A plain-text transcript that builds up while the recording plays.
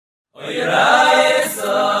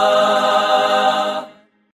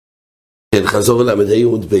כן, חזור למד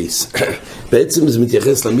עמוד בייס. בעצם זה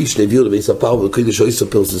מתייחס למשנה, הביאו לבייס הפר וקודש אוי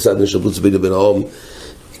ספר ססד נשבוץ בין הבן העום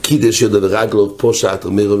קידש ידע ורגלוב פושט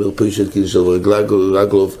אומר פושט קידש ידע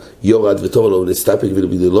ורגלוב יורד וטוב לו ונסתפק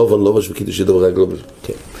ולבידי לובן לובש וקידש ידע ורגלוב.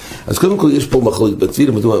 כן. אז קודם כל יש פה מחלוקת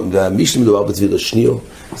בתפילה, המשנה מדובר בתפילה שניו,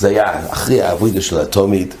 זה היה אחרי העבודה של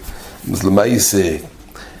התומית, אז למעשה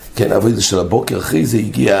כן, העבודה של הבוקר, אחרי זה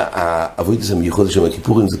הגיע העבודה המיוחדת של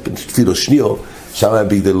הכיפורים, זה תפילה שניו, שם היה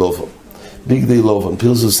בידי לובן. בידי לובן,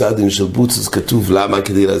 פרסו סעדין של בוצס כתוב למה,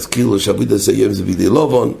 כדי להזכיר לו שהעבודה היום זה בידי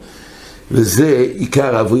לובן, וזה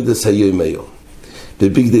עיקר העבודה היום היום.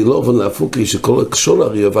 בבידי לובן להפוקי שכל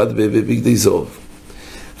הקשולרי עבד בבידי זוב.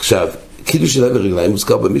 עכשיו, קידוש ידיים ורגליים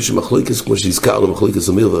מוזכר במשנה מחלוקת, כמו שהזכרנו, מחלוקת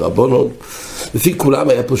אמיר ורבונון. לפי כולם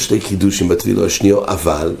היה פה שתי קידושים בתפילה השנייה,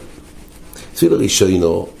 אבל תפילה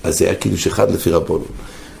ראשונו, אז זה היה קידוש אחד לפי רבונון.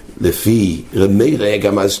 לפי רמיר היה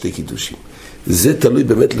גם אז שתי קידושים. זה תלוי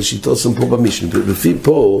באמת לשיטו שם פה במשנה. לפי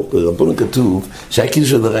פה, רבונון כתוב, שהיה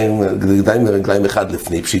קידוש ידיים ורגליים אחד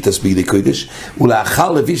לפני פשיטס בידי קודש,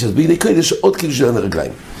 ולאחר לביש אז בידי קודש עוד קידוש ידיים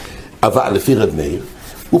ורגליים. אבל לפי רמיר,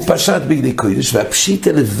 הוא פשט בגדי קודש,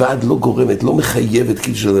 והפשיטה לבד לא גורמת, לא מחייבת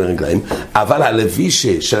קידוש של הרגליים, אבל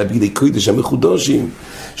הלבישה של הבגדי קודש המחודשים,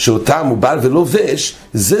 שאותם הוא בעל ולובש,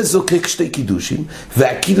 זה זוקק שתי קידושים,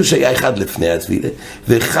 והקידוש היה אחד לפני התפילה,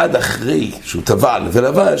 ואחד אחרי שהוא טבל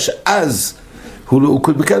ולבש, אז הוא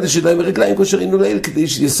מקדש ידיים ורגליים כאשר אינו לעיל, כדי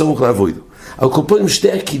שיהיה סמוך לעבוד. אבל כל פעם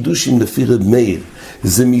שתי הקידושים לפי רב מאיר,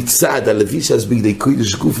 זה מצד הלביש אז בגדי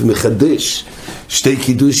קודש גוף ומחדש שתי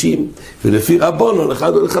קידושים, ולפי רבונון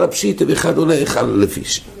אחד הולך על הפשיטה ואחד הולך על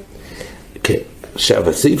הלביש. כן, עכשיו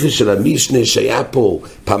הסעיף של המשנה שהיה פה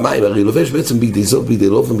פעמיים, הרי לובש בעצם בגדי זוב, בגדי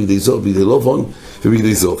לובן, בגדי זוב, בגדי לובן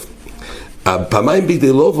ובגדי זוב. הפעמיים בגדי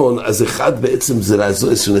לובן, אז אחד בעצם זה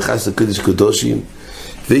לעזור שנכנס לקודש קדושים,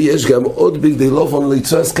 ויש גם עוד בגדי לובן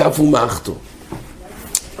ליצוע סקף ומחתו.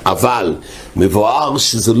 אבל מבואר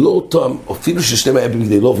שזה לא אותו, אפילו ששניהם היה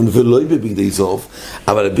בבגדי לובן ולא בבגדי זוב,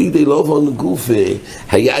 אבל הבגדי לובן גוף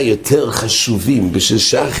היה יותר חשובים בשל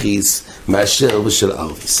שחיס מאשר בשל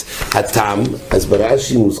ארביס. הטעם, אז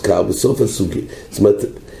ברש"י מוזכר בסוף הסוגיה, זאת אומרת,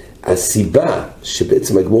 הסיבה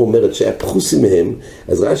שבעצם הגמור אומרת שהיה פחוסים מהם,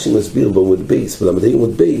 אז רש"י מסביר בעמוד בייס, ולמדי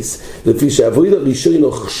עמוד בייס, לפי שהעבודה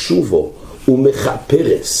הראשון חשובו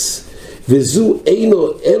ומחפרס, וזו אינו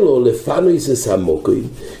אלו לפנויסס המוקוי,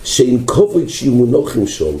 שאין כובד שימונוחים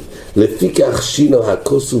שום, לפי כך שינו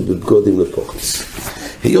הכוסו בבגודים לפוחס.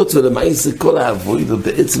 היות ולמעשה כל העבודה,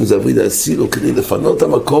 בעצם זה עבודה הסילו כדי לפנות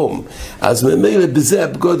המקום, אז ממילא בזה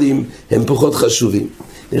הבגודים הם פחות חשובים.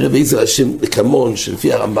 נראה באיזה השם כמון,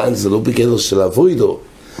 שלפי הרמב"ן זה לא בגדר של העבודה,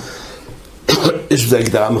 יש בזה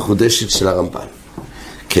הגדרה מחודשת של הרמב"ן.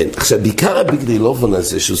 כן, עכשיו בעיקר הבגדי לובן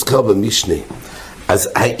הזה שהוזכר במשנה, אז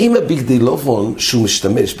האם הבגדי לובן שהוא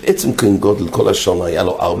משתמש, בעצם כהן גודל כל השונה היה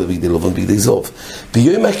לו 4 בגדי לובן בגדי זוב.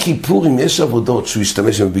 ביום הכיפורים יש עבודות שהוא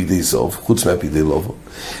ישתמש בבגדי זוב, חוץ מהבגדי לובן.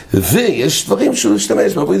 ויש דברים שהוא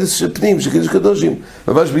ישתמש בעבודת של פנים, של קידוש קדושים,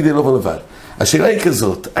 לבש בגדי לובן לבד. השאלה היא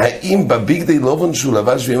כזאת, האם בבגדי לובן שהוא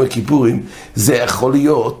לבש ביום הכיפורים, זה יכול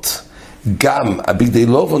להיות גם הבגדי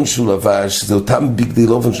לובן שהוא לבש, זה אותם בגדי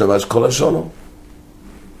לובן שלבש כל השונה?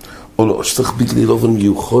 או לא, שצריך בגדי לובן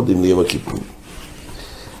מיוחדים ליום הכיפורים.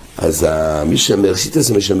 אז ראשית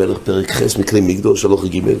הזה משמר פרק חס מכלי מגדור שלוח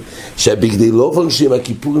ג' שהבגדי לובן שהם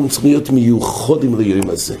הכיפורים צריכים להיות מיוחדים ליום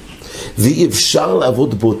הזה, ואי אפשר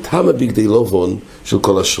לעבוד באותם הבגדי לובן של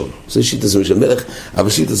כל השון. זה שיט הזה משמר, אבל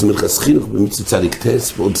שיט הזה מלחס חינוך במצווה צדיק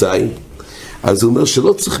טס ועוד זין, אז הוא אומר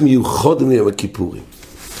שלא צריך מיוחדים ליום הכיפורים,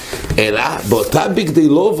 אלא באותה בגדי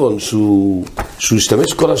לובן שהוא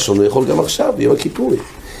ישתמש כל השון, הוא יכול גם עכשיו ביום הכיפורים,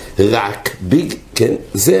 רק כן,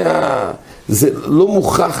 זה לא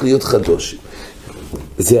מוכרח להיות חדוש.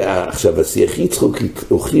 זה עכשיו, השיח יצחוק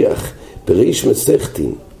הוכיח בריש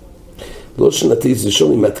מסכתין, לא שנתי זה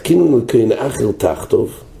שון, אם מתקינו לכהן אחר תחתוב,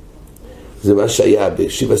 זה מה שהיה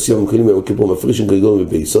בשבע סיום כהנים יום הכיפור מפרישים גלגול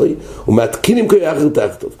מבייסוי, ומתקינים כהן אחר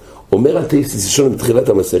תחתוב. אומר הטייסט זה שון בתחילת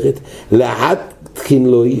המסכת, להתקין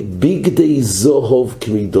לוי בגדי זוהוב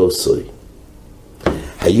כמידוסוי.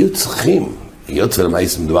 היו צריכים, היות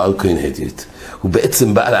ולמעשה מדובר על כהן הדיוט, הוא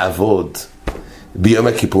בעצם בא לעבוד ביום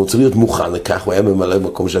הכיפור, צריך להיות מוכן לכך, הוא היה ממלא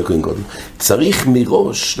במקום של הכהן גודל, צריך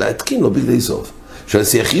מראש להתקין לו בגדי זוב.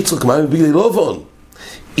 שהשיח יצחוק מה בגדי לובן,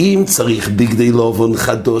 אם צריך בגדי לובן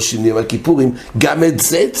חדוש עם יום הכיפורים, גם את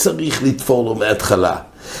זה צריך לתפור לו מההתחלה.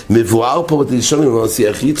 מבואר פה בתלשון עם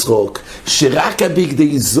המסיח יצחוק, שרק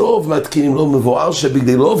הבגדי זוב מתקינים לו, מבואר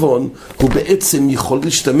שבגדי לובן הוא בעצם יכול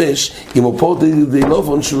להשתמש עם אותו בגדי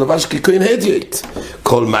לובן שהוא לבש ככהן הדיוט.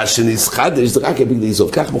 כל מה שנסחדש זה רק הבגדי זוב.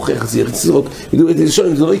 כך מוכיח המסיח יצחוק, בגלל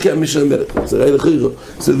בתלשון, זה לא יקרה משל המלך, זה ראי לחירו,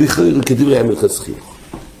 זה לחירו כדברי המלך הסחיר.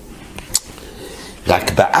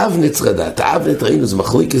 רק באבנץ רדת, האבנץ ראינו, זה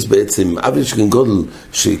מחליקס בעצם, אבנץ שכן גודל,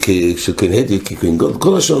 שכן הדיוט, ככהן גודל,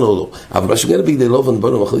 כל השון או לא. אבל מה שכן בגדי לובן,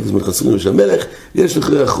 בנו מחליקס מלחסרים של המלך, יש לך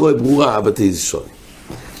אחרי ברורה בתי שון.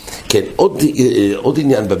 כן, עוד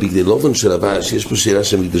עניין בבגדי לובן של הבא, שיש פה שאלה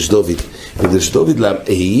של מקדש דוד. מקדש דוד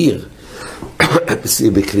להעיר,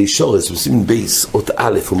 בכלי שורס, בסימן בייס, אות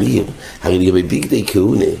א' ומעיר, הרי לגבי בגדי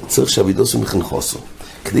כהונה, צריך שהבידוס ומחנכוסו.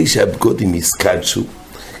 כדי שהבגודים יסקדשו,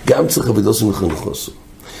 גם צריך עבודות ומחנכוסו.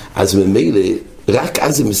 אז ממילא, רק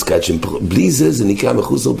אז הם מסקדשים, בלי זה זה נקרא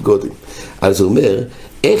מחוץ לבגודים. אז הוא אומר,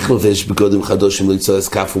 איך לובש בגודים חדושים לא יצור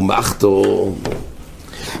כף ומחתו?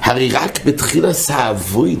 הרי רק בתחיל עשה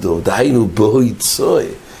אבוידו, דהיינו בו יצוי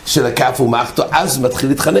של הכף ומחתו, אז מתחיל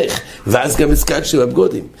להתחנך, ואז גם מסקדשים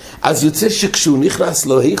בבגודים. אז יוצא שכשהוא נכנס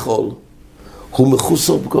לו היכול, הוא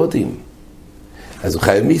מחוסר בגודים. אז הוא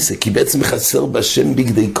חייב מיסה, כי בעצם חסר בשם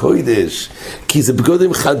בגדי קוידש, כי זה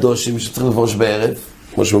בגודים חדושים שצריך לבוש בערב,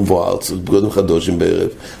 כמו שמבואר, צריך בגודים חדושים בערב,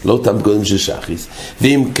 לא אותם בגודים של שחיס.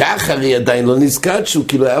 ואם כך הרי עדיין לא נזכד שהוא,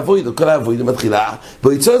 כי לא היה אבוידו, כל האבוידו מתחילה,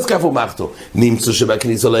 בו יצוא את כף ומחתו, נמצוא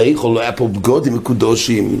שבכניסה להיכול, לא היה פה בגודים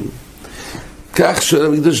מקודושים. כך שואל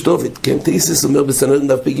המקדש דוד, כן, תאיסס אומר בסנהדרין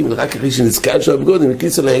דף פ"ג, רק אחרי שנזכד שם בגודים,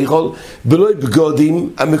 הכניסה להיכול, בלא בגודים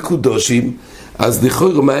המקודושים, אז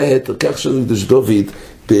לכאורה מה ההתר, כך שואל המקדש דוד,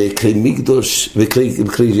 בכלי מקדוש,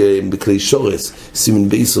 בכלי שורס, סימן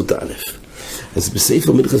בייס אות א'. אז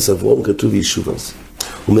בספר מלכות אברהם כתוב יישוב על זה.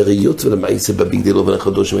 הוא אומר, היות ולמעשה בבגדי לובן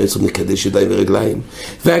החדוש, מעצם נקדש ידיים ורגליים,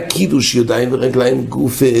 והקידוש ידיים ורגליים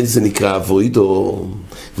גוף, זה נקרא אבוידו,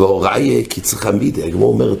 והוראי כי צריכה מידה, הגמרא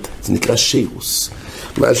אומרת, זה נקרא שירוס.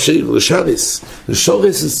 מה השירוס? שרס.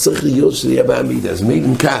 שורס זה צריך להיות שזה יהיה בעמידה. אז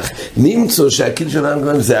מילים כך, נמצוא שהקידוש של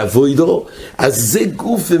הרגליים זה אבוידו, אז זה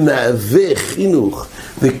גוף ומהווה חינוך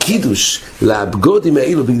וקידוש לבגודים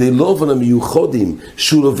האלו, בגדי לובן המיוחדים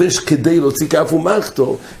שהוא לובש כדי להוציא כף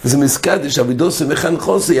ומחתו, וזה מסקדש אבידוס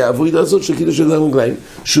ומחנכוסי, האבוידו הזאת של קידוש של הרגליים,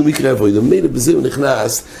 שהוא מקרה אבוידו. מילא בזה הוא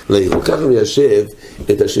נכנס לעירו. ככה מיישב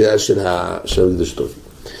את השאלה של המקדש דוד.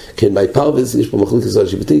 כן, by פרווס, יש פה מחלוקת כזאת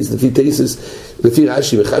שבתייס, לפי תייסס, לפי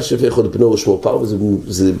רש"י, אחד שפי יכול לבנו שמו פרווס,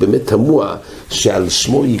 זה באמת תמוה שעל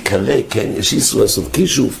שמו יקרא, כן, יש איסור לעשות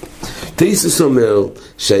קישוף. תייסס אומר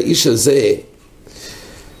שהאיש הזה,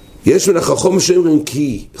 יש מן החכום שאומרים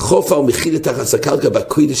כי חופר מכיל את תחת הקרקע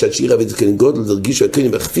בקוידש עד שירה ואת כן גודל, דרגיש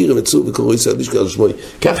והכנים מחפיר מצאו וקוראו ישראל לשקר על שמו.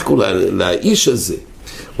 כך קורא לאיש הזה.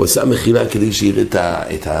 הוא עשה מחילה כדי שיראה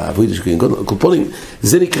את העבודה של גודל, הקופונים,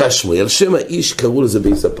 זה נקרא שמוי, על שם האיש קראו לזה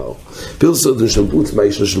בייס הפאו. פרסות של בוץ, מה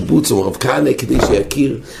יש לו של בוץ, הוא רב כהנא כדי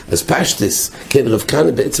שיכיר, אז פשטס, כן, רב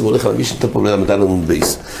כהנא בעצם הולך להביש את הפעולה למדע לנו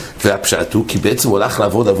בייס, והפשט הוא, כי בעצם הוא הולך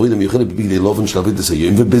לעבוד עבודה מיוחדת בבגדי לובן של עבודת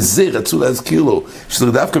היום, ובזה רצו להזכיר לו, שזה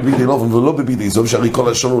דווקא בבגדי לובן ולא בבגדי זוב, שהרי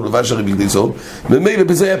כל השון הוא לבש הרי בבגדי זוב, ומילא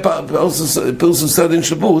בזה היה פרסות סדין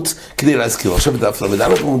של בוץ, כדי להזכיר לו. עכשיו בדף למדע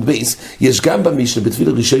לנו בייס, יש גם במשנה,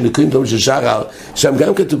 בתפילה ראשון, לקראים תום של שער, שם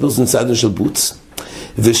גם כתוב פרסון סדין של בוץ,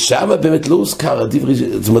 ושם באמת לא הוזכר הדברי,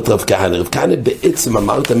 זאת אומרת רב כהנא. רב כהנא בעצם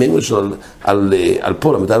אמר את הממר שלו על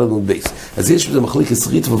פול, המדע לנו בייס. אז יש בזה מחליק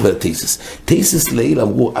עשרית ובתייסס. תייסס ליל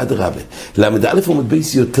אמרו עד רבה. למדע א' עמוד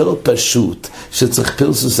בייס יותר פשוט שצריך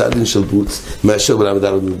פרסון סדין של בוץ מאשר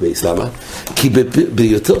בלמדע לנו בייס. למה? כי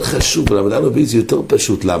ביותר חשוב, בלמדע לנו בייס יותר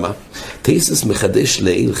פשוט. למה? תייסס מחדש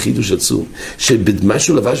ליל חידוש עצום,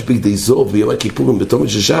 שבמשהו לבש בגדי זוב ביום הכיפורים בתום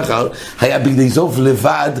של שחר, היה בגדי זוב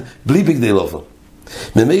לבד, בלי בגדי לובן.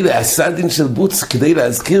 ממילא הסדין של בוץ כדי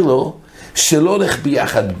להזכיר לו שלא הולך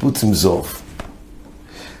ביחד בוץ עם זוב.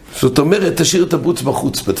 זאת אומרת, תשאיר את הבוץ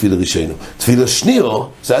בחוץ בתפילה ראשינו. תפילה שניו,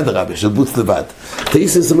 זה עד הרבה, של בוץ לבד.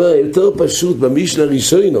 תייסס אומר, יותר פשוט במשנה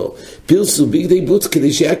ראשינו, פרסו בגדי בוץ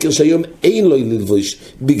כדי שיעקר שהיום אין לו ללבוש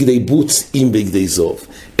בגדי בוץ עם בגדי זוב.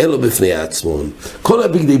 אלו בפני עצמון. כל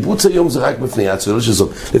הבגדי בוץ היום זה רק בפני עצמון, לא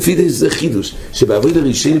שזוב. לפי זה חידוש, שבעבוד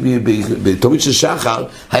הראשינו בתומית של שחר,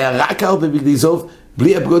 היה רק הרבה בגדי זוב,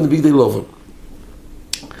 בלי הבגוד בגדי לובן.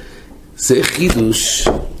 זה חידוש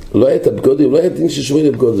לא היה את הבגודים, לא היה דין ששומעים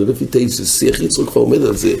לבגודים, זה לפי תייסס, שיח יצרו כבר עומד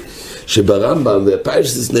על זה, שברמב"ם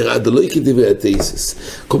והפרשס נראה דלוי כדברי התייסס.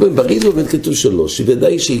 כל פעם בריזו בן כתוב שלו,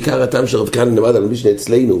 שוודאי שעיקר הטעם של רב כהנא נלמד על המשנה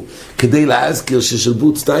אצלנו, כדי להזכיר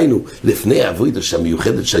ששלבו צטיינו, לפני העבודה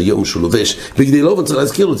שהמיוחדת שהיום שהוא לובש, בגדי לובון צריך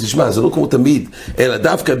להזכיר לו, תשמע, זה לא כמו תמיד, אלא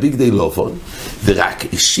דווקא בגדי לובון, ורק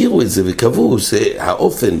השאירו את זה וקבעו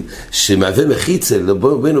שהאופן שמהווה מחיצה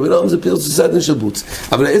בינו ובין זה פרס סדן שבוץ.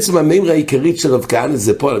 אבל בעצם הממרה העיקרית של רב כהנא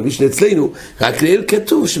זה פה על המשנה אצלנו, רק ליל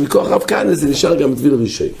כתוב שמכוח רב כהנא זה נשאר גם טביל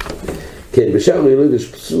ראשון. כן, בשאר מילוי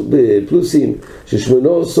יש פלוסים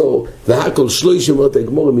ששמונו עשור והכל 30 אומרת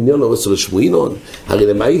הגמור מיליון או 10 לשמואינון. הרי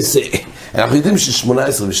למעשה אנחנו יודעים ש18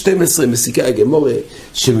 ו12 מסיקה הגמור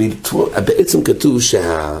שבעצם כתוב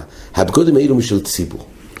שהבגודים האלו משל ציבור,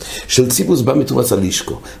 של ציבור זה בא מתורץ על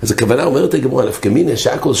אישקו. אז הכוונה אומרת הגמור הנפקא מינה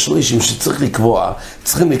שהכל 30 שצריך לקבוע,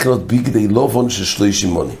 צריכים לקנות בגדי לובון של 30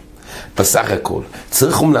 מונים בסך הכל.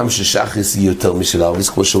 צריך אומנם ששחס יהיה יותר משל ארביס,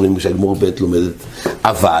 כמו שאומרים שהגמור בית לומדת,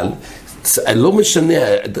 אבל לא משנה,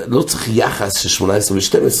 לא צריך יחס של 18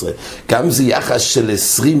 ו-12, גם זה יחס של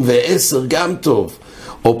 20 ו-10 גם טוב,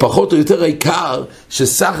 או פחות או יותר העיקר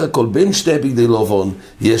שסך הכל בין שתי בגדי לובון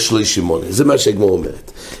יש 30 מונים. זה מה שהגמור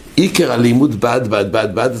אומרת. עיקר הלימוד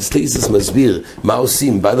בד, תייסס מסביר מה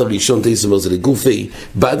עושים. בד הראשון תייסס אומר זה לגופי,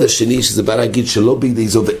 בד השני שזה בא להגיד שלא בגדי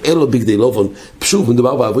זו ואלו בגדי לובון, פשוט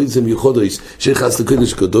מדובר בעבוד זה מיוחדויס שנכנס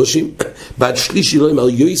לקודש קדושים. בד שלישי לא אמר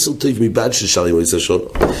יויסר טוב מבד ששרים או יסשונו,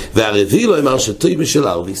 והרביעי לא אמר שטוב משל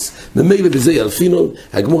ארביס. ממילא בזה ילפינון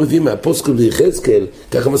הגמור הביא מהפוסקול ויחזקאל,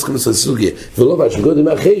 ככה מסכים לסוגיה, ולא בד שגודים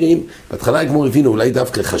האחרים. בהתחלה הגמור הבינו אולי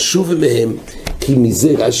דווקא חשוב מהם, כי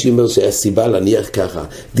מזה רש"י אומר שהסיבה להניח ככה,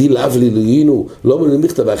 די לאו לילוינו, לא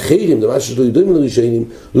מלמכתב האחרים, דבר שלא יודעים לראשונים,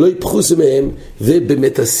 לא יפחוס מהם,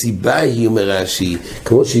 ובאמת הסיבה היא, אומר רש"י,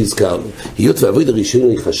 כמו שהזכרנו, היות והעבוד הראשון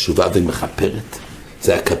היא חשובה ומחפרת,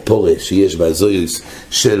 זה הכפורה שיש באזויוס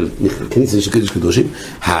של כניסה של קודש קדושים,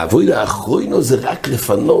 העבוד האחרונו זה רק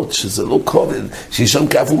לפנות, שזה לא כובד, שיש שם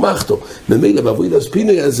כאף ומחתו, ממילא בעבוד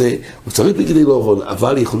הספינוי הזה, הוא צריך בגדי לובון,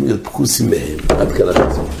 אבל יכולים להיות פחוסים מהם, עד כאן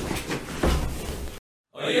החזור.